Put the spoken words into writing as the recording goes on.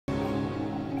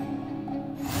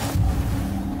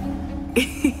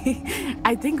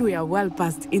I think we are well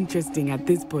past interesting at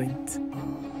this point.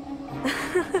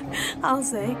 I'll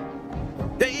say.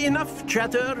 Enough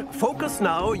chatter. Focus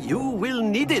now. You will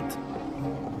need it.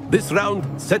 This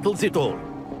round settles it all.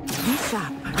 Be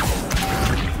sharp.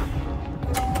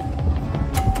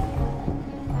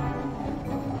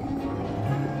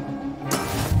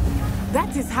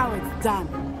 That is how it's done.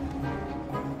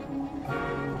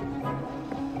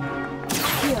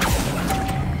 Here.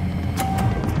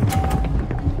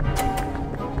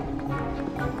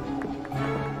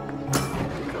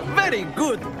 Very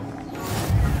good.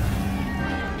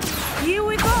 Here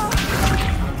we go.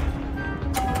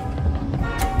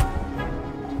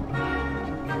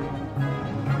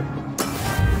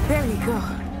 There we go.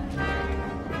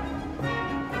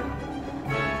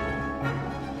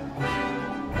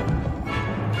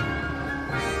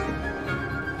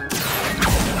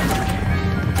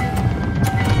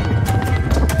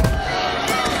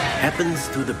 Happens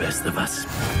to the best of us.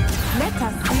 Let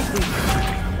us see this.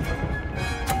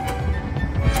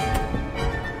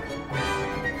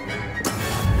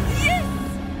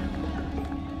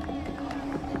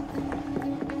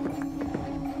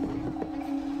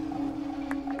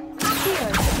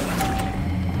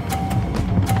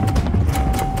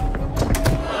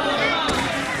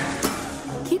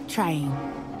 Trying.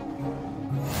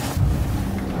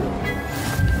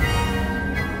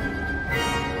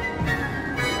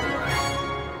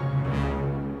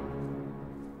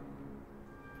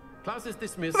 Class is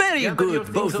dismissed. Very Gather your good,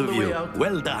 things both on of the way you. out.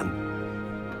 Well done.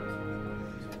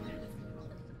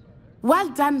 Well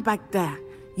done back there.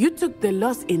 You took the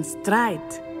loss in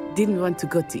stride. Didn't want to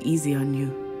go too easy on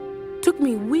you. Took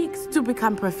me weeks to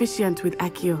become proficient with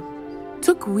Accio.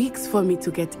 Took weeks for me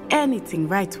to get anything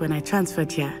right when I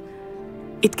transferred here.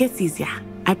 It gets easier,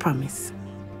 I promise.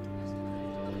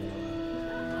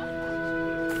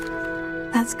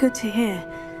 That's good to hear.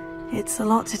 It's a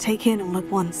lot to take in all at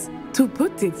once. To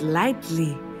put it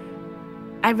lightly,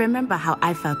 I remember how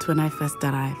I felt when I first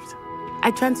arrived. I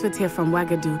transferred here from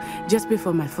Ouagadougou just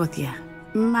before my 4th year.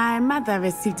 My mother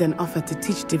received an offer to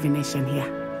teach divination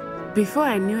here. Before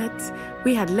I knew it,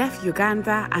 we had left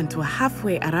Uganda and were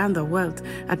halfway around the world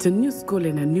at a new school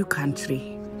in a new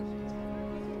country.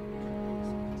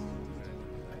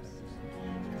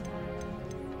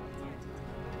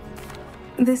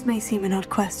 This may seem an odd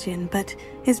question, but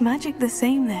is magic the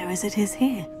same there as it is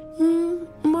here?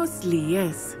 Mostly,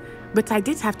 yes. But I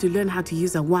did have to learn how to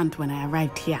use a wand when I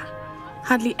arrived here.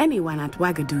 Hardly anyone at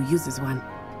Ouagadougou uses one.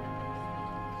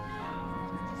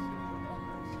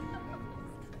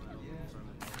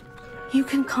 You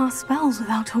can cast spells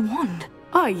without a wand.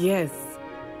 Oh, yes.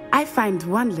 I find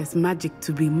wandless magic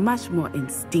to be much more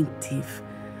instinctive.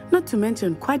 Not to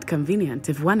mention quite convenient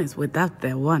if one is without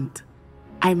their wand.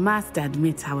 I must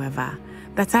admit, however,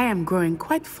 that I am growing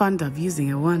quite fond of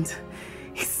using a wand.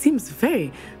 It seems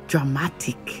very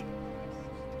dramatic.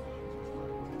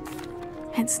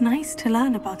 It's nice to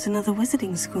learn about another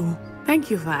wizarding school. Thank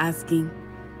you for asking.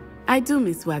 I do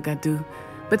miss Ouagadougou,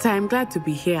 but I am glad to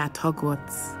be here at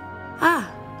Hogwarts.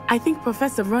 I think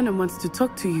Professor Ronan wants to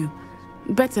talk to you.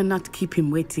 Better not keep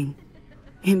him waiting.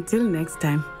 Until next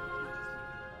time.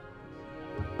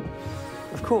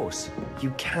 Of course,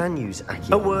 you can use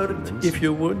Accio. A word, if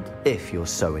you would. If you're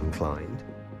so inclined.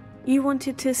 You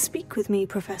wanted to speak with me,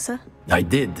 Professor? I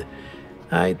did.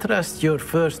 I trust your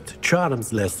first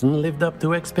charms lesson lived up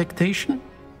to expectation?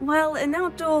 Well, an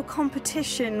outdoor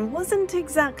competition wasn't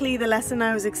exactly the lesson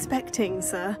I was expecting,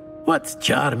 sir. What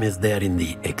charm is there in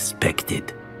the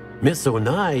expected? Miss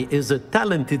Onai is a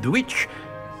talented witch.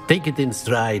 Take it in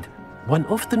stride. One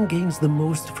often gains the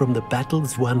most from the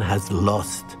battles one has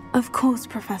lost. Of course,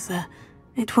 Professor.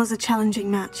 It was a challenging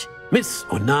match. Miss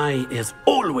Onai is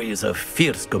always a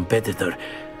fierce competitor,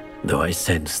 though I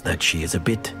sense that she is a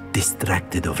bit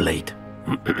distracted of late.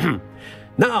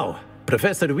 Now,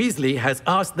 Professor Weasley has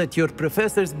asked that your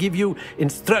professors give you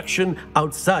instruction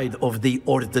outside of the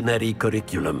ordinary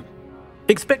curriculum.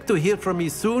 Expect to hear from me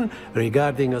soon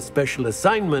regarding a special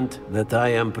assignment that I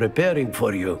am preparing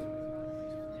for you.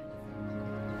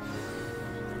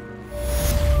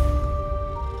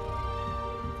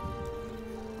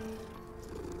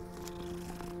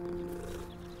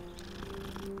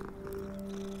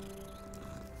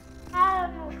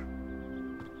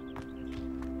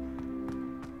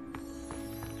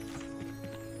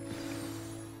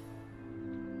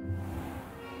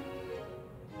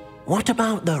 What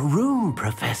about the room,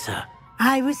 Professor?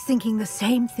 I was thinking the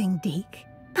same thing, Deke.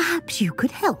 Perhaps you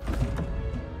could help.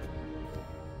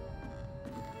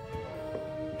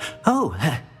 Oh,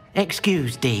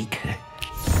 excuse, Deke.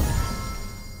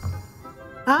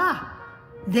 Ah,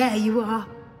 there you are.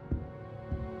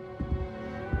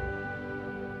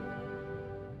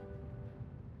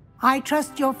 I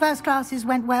trust your first classes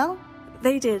went well?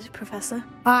 They did, Professor.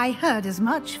 I heard as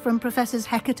much from Professors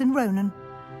Hecat and Ronan.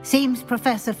 Seems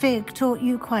Professor Fig taught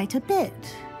you quite a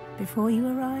bit before you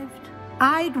arrived.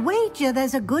 I'd wager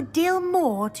there's a good deal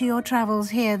more to your travels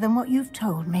here than what you've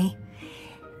told me.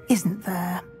 Isn't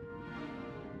there?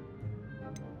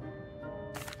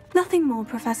 Nothing more,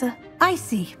 Professor. I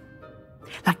see.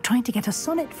 Like trying to get a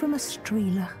sonnet from a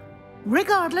streeler.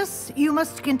 Regardless, you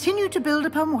must continue to build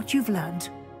upon what you've learned.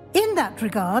 In that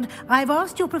regard, I've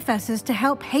asked your professors to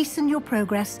help hasten your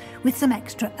progress with some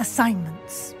extra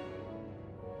assignments.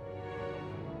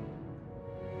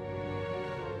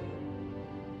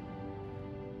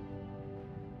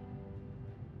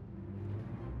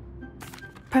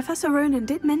 Professor Ronan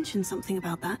did mention something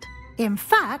about that. In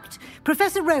fact,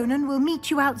 Professor Ronan will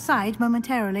meet you outside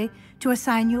momentarily to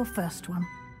assign your first one.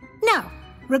 Now,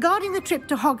 regarding the trip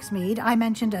to Hogsmeade I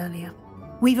mentioned earlier,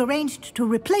 we've arranged to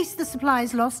replace the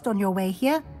supplies lost on your way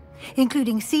here,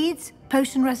 including seeds,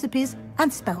 potion recipes, and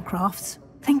spellcrafts.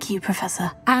 Thank you,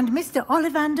 Professor. And Mr.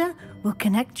 Ollivander will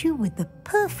connect you with the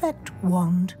perfect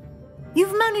wand.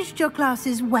 You've managed your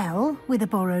classes well with a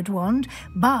borrowed wand,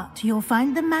 but you'll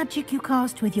find the magic you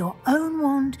cast with your own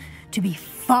wand to be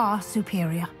far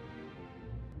superior.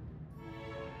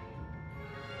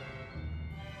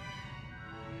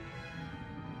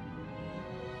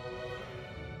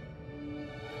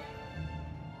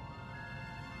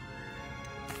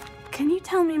 Can you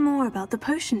tell me more about the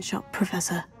potion shop,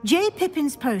 Professor? J.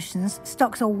 Pippin's Potions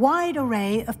stocks a wide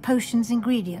array of potions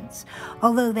ingredients,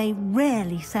 although they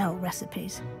rarely sell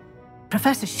recipes.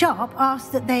 Professor Sharp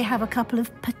asked that they have a couple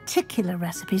of particular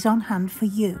recipes on hand for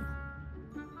you.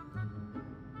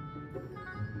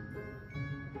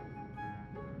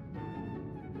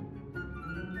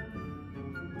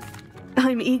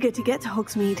 I'm eager to get to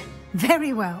Hogsmeade.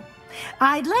 Very well.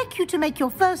 I'd like you to make your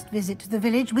first visit to the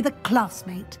village with a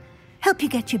classmate. Help you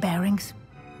get your bearings.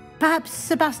 Perhaps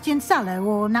Sebastian Sallow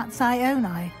or Natsai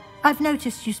Onai. I've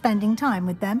noticed you spending time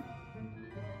with them.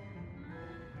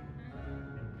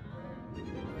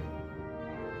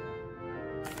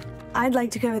 I'd like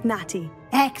to go with Natty.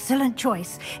 Excellent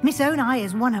choice. Miss Onai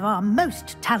is one of our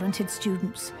most talented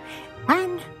students.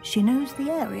 And she knows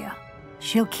the area.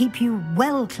 She'll keep you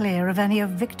well clear of any of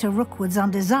Victor Rookwood's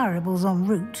undesirables en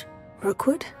route.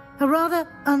 Rookwood? A rather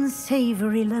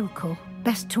unsavoury local.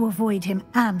 Best to avoid him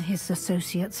and his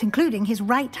associates, including his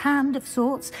right hand of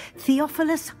sorts,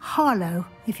 Theophilus Harlow,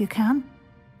 if you can.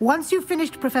 Once you've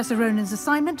finished Professor Ronan's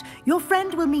assignment, your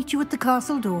friend will meet you at the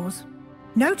castle doors.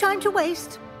 No time to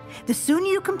waste. The sooner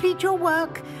you complete your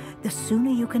work, the sooner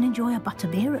you can enjoy a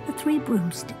butterbeer at the Three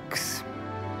Broomsticks.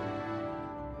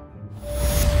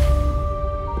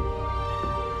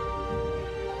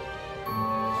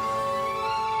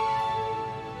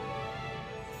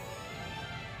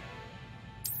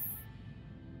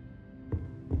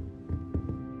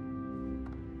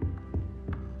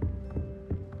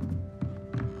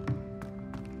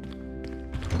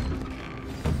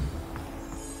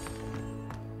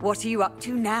 What are you up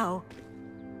to now?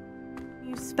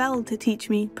 You spell to teach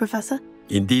me, Professor?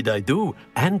 Indeed I do,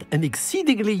 and an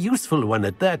exceedingly useful one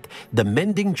at that, the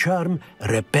mending charm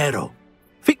Reparo.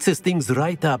 Fixes things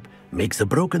right up, makes a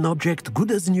broken object good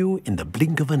as new in the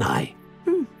blink of an eye.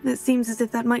 It seems as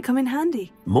if that might come in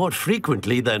handy. More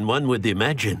frequently than one would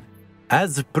imagine.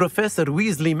 As Professor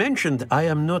Weasley mentioned, I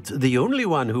am not the only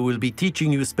one who will be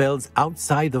teaching you spells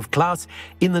outside of class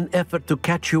in an effort to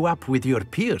catch you up with your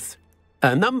peers.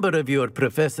 A number of your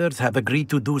professors have agreed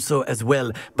to do so as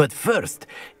well, but first,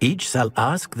 each shall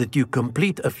ask that you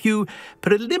complete a few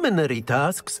preliminary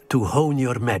tasks to hone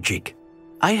your magic.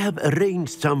 I have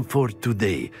arranged some for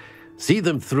today. See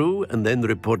them through and then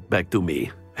report back to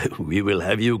me. We will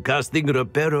have you casting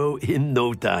Reparo in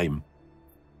no time.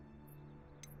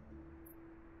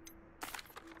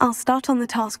 I'll start on the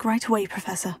task right away,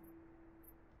 Professor.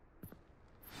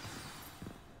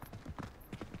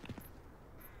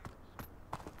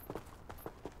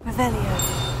 Revelio.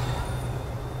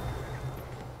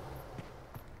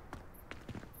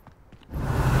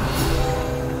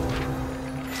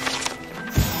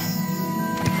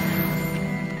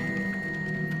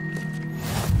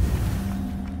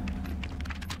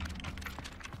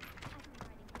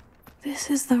 This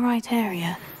is the right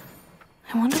area.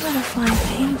 I wonder where the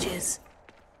flying page is.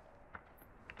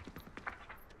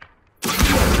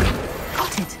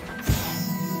 Got it.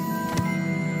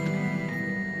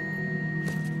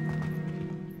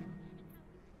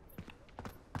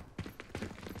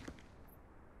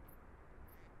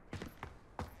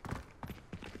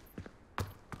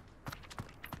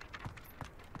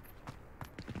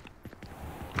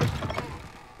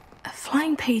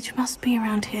 flying page must be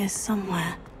around here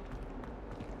somewhere.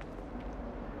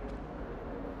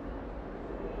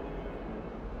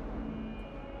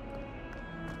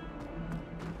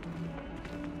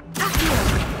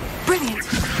 Brilliant!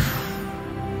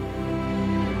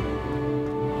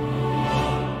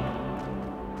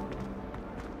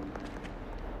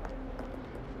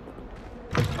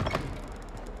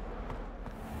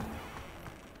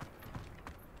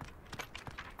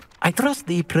 I trust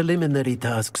the preliminary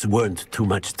tasks weren't too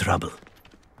much trouble.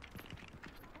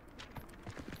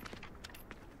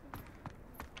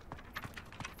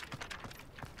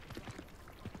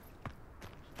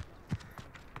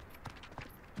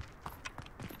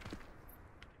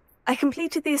 I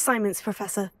completed the assignments,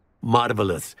 Professor.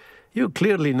 Marvelous. You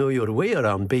clearly know your way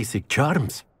around basic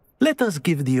charms. Let us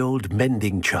give the old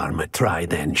mending charm a try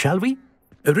then, shall we?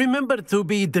 Remember to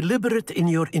be deliberate in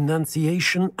your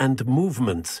enunciation and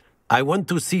movements. I want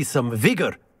to see some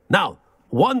vigor. Now,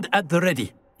 wand at the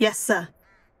ready. Yes, sir.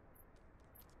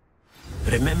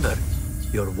 Remember,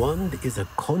 your wand is a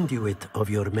conduit of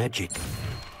your magic.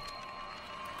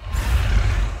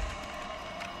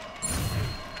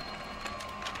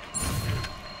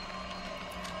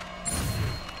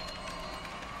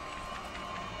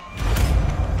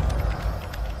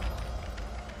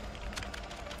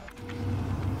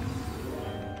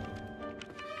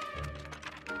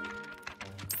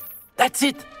 That's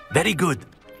it! Very good.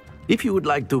 If you would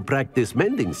like to practice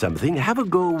mending something, have a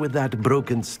go with that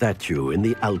broken statue in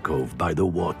the alcove by the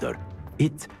water.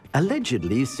 It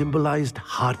allegedly symbolized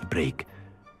heartbreak.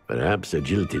 Perhaps a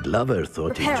jilted lover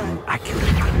thought it too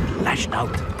accurate and lashed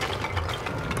out.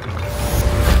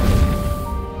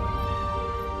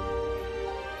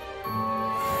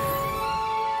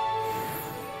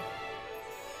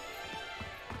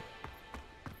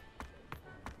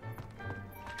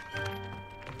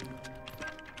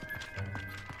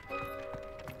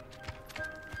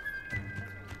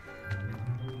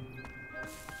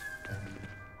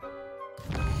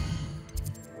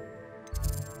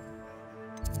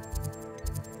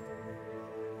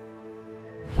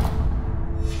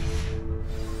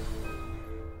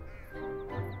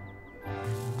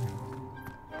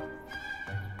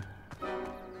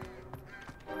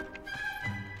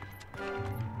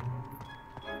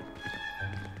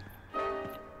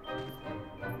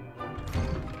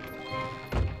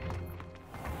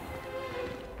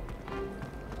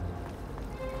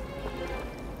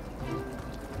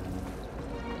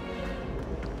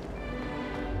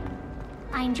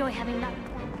 I enjoy having that.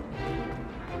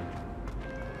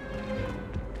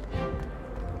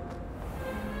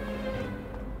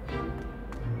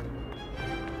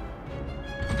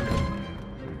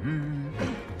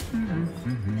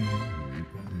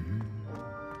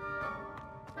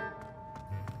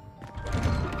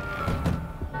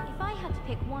 If I had to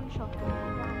pick one shot.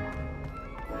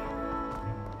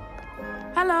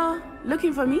 Hello,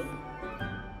 looking for me?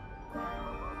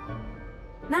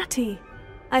 Natty,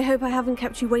 I hope I haven't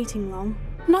kept you waiting long.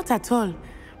 Not at all.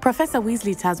 Professor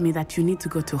Weasley tells me that you need to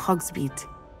go to Hogsmeade.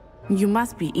 You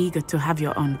must be eager to have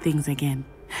your own things again.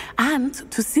 And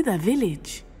to see the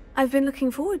village. I've been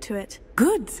looking forward to it.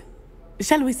 Good.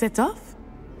 Shall we set off?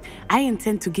 I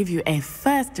intend to give you a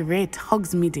first-rate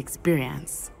Hogsmeade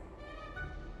experience.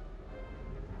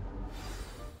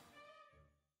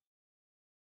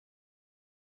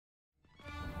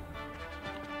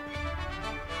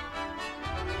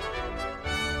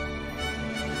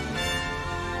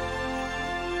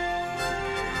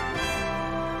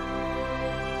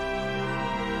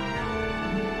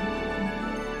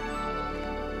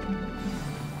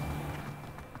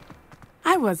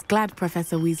 I was glad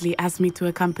Professor Weasley asked me to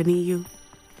accompany you.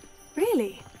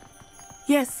 Really?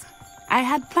 Yes, I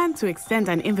had planned to extend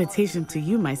an invitation to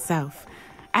you myself.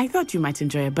 I thought you might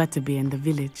enjoy a butterbeer in the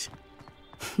village.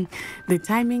 The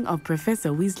timing of Professor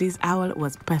Weasley's owl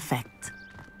was perfect.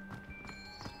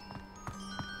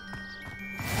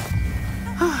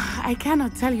 I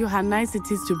cannot tell you how nice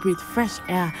it is to breathe fresh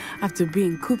air after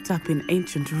being cooped up in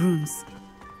ancient rooms.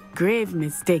 Grave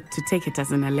mistake to take it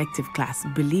as an elective class,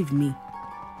 believe me.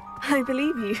 I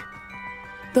believe you.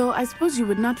 Though I suppose you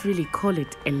would not really call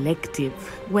it elective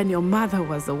when your mother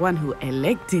was the one who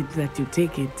elected that you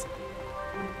take it.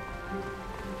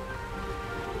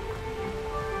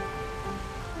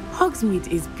 Hogsmeade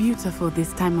is beautiful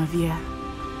this time of year.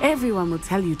 Everyone will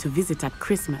tell you to visit at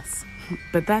Christmas,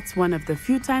 but that's one of the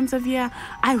few times of year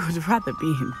I would rather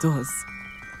be indoors.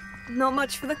 Not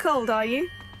much for the cold, are you?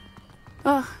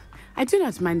 Oh, I do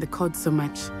not mind the cold so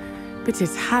much, but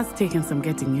it has taken some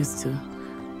getting used to.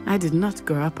 I did not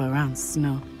grow up around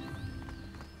snow.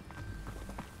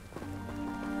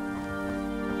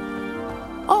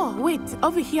 wait,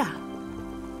 over here.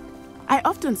 I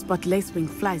often spot lacewing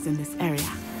flies in this area.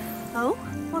 Oh?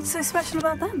 What's so special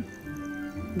about them?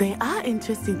 They are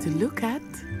interesting to look at,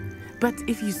 but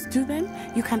if you stew them,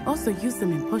 you can also use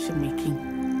them in potion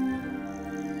making.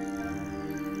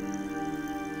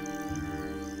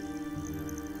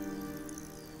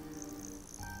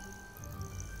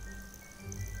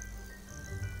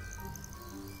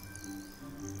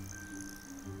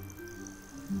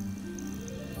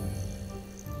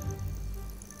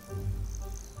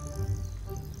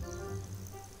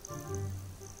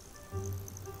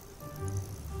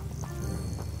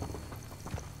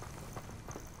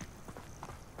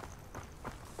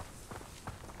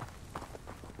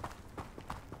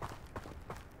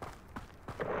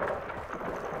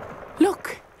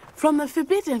 From the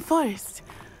Forbidden Forest.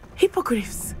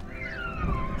 Hippogriffs.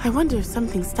 I wonder if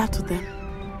something startled them.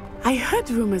 I heard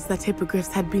rumors that hippogriffs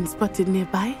had been spotted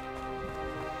nearby.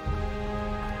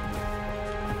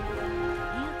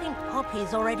 You think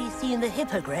Poppy's already seen the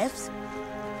hippogriffs?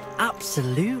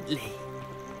 Absolutely.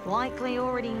 Likely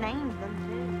already named them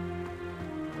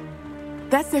too.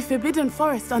 That's the Forbidden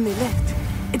Forest on the left.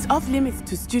 It's off limits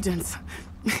to students,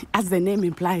 as the name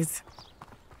implies.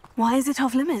 Why is it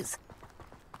off limits?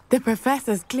 The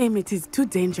professors claim it is too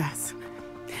dangerous.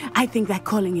 I think that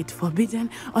calling it forbidden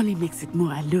only makes it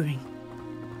more alluring.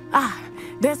 Ah,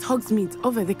 there's Hogsmeade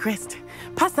over the crest.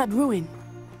 Past that ruin.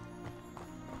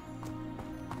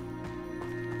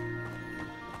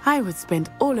 I would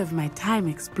spend all of my time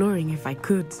exploring if I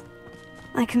could.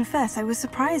 I confess I was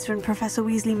surprised when Professor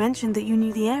Weasley mentioned that you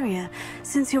knew the area,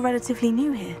 since you're relatively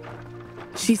new here.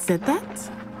 She said that?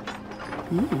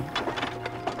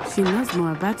 She knows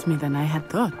more about me than I had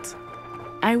thought.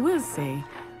 I will say,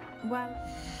 well...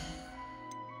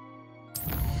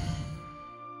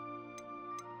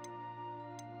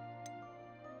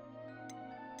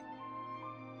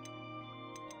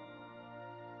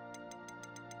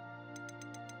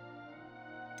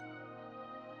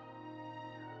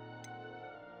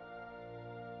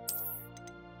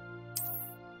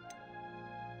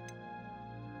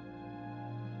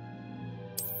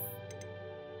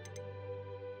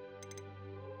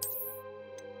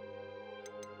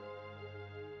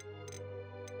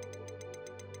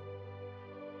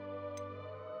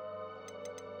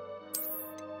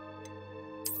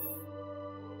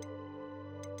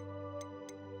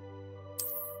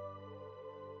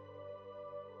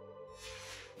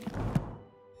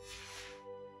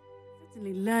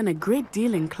 learn a great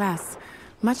deal in class.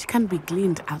 Much can be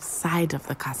gleaned outside of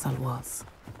the castle walls.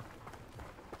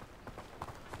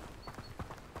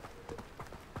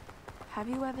 Have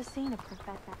you ever seen a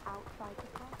professor outside the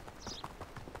class?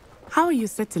 How are you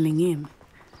settling in?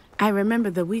 I remember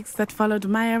the weeks that followed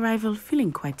my arrival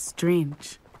feeling quite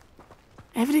strange.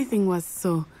 Everything was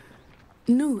so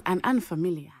new and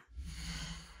unfamiliar.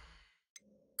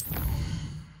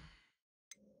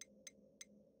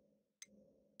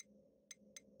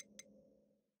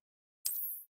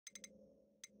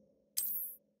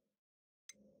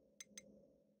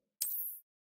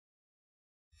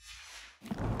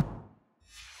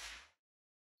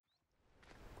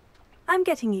 I'm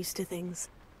getting used to things.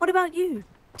 What about you?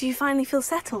 Do you finally feel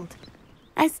settled?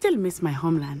 I still miss my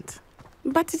homeland.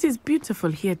 But it is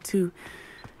beautiful here too.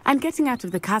 And getting out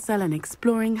of the castle and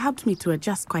exploring helped me to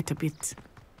adjust quite a bit.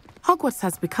 Hogwarts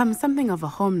has become something of a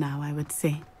home now, I would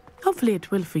say. Hopefully it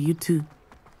will for you too.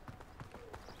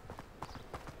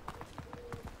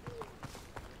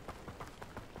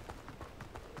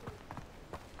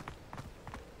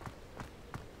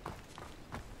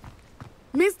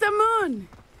 Mr. Moon!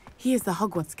 He is the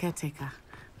Hogwarts caretaker.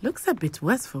 Looks a bit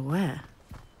worse for wear.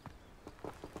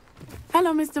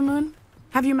 Hello, Mr. Moon.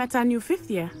 Have you met our new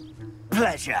fifth year?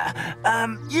 Pleasure.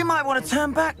 You might want to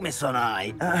turn back, Miss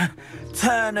Onai.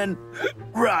 Turn and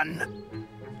run.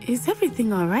 Is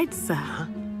everything all right, sir?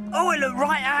 Oh, it looked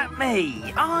right at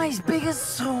me. Eyes big as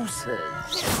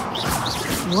saucers.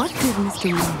 What did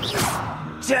Mr.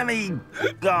 Moon? Jemmy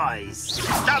guys.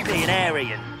 Ugly and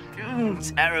airy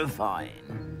and terrifying.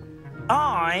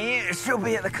 I shall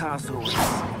be at the castle.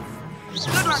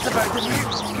 Good luck to both of you.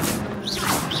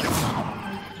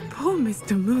 Poor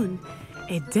Mr. Moon.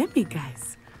 A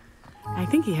demiguise. I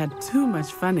think he had too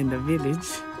much fun in the village.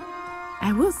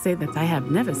 I will say that I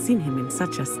have never seen him in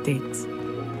such a state.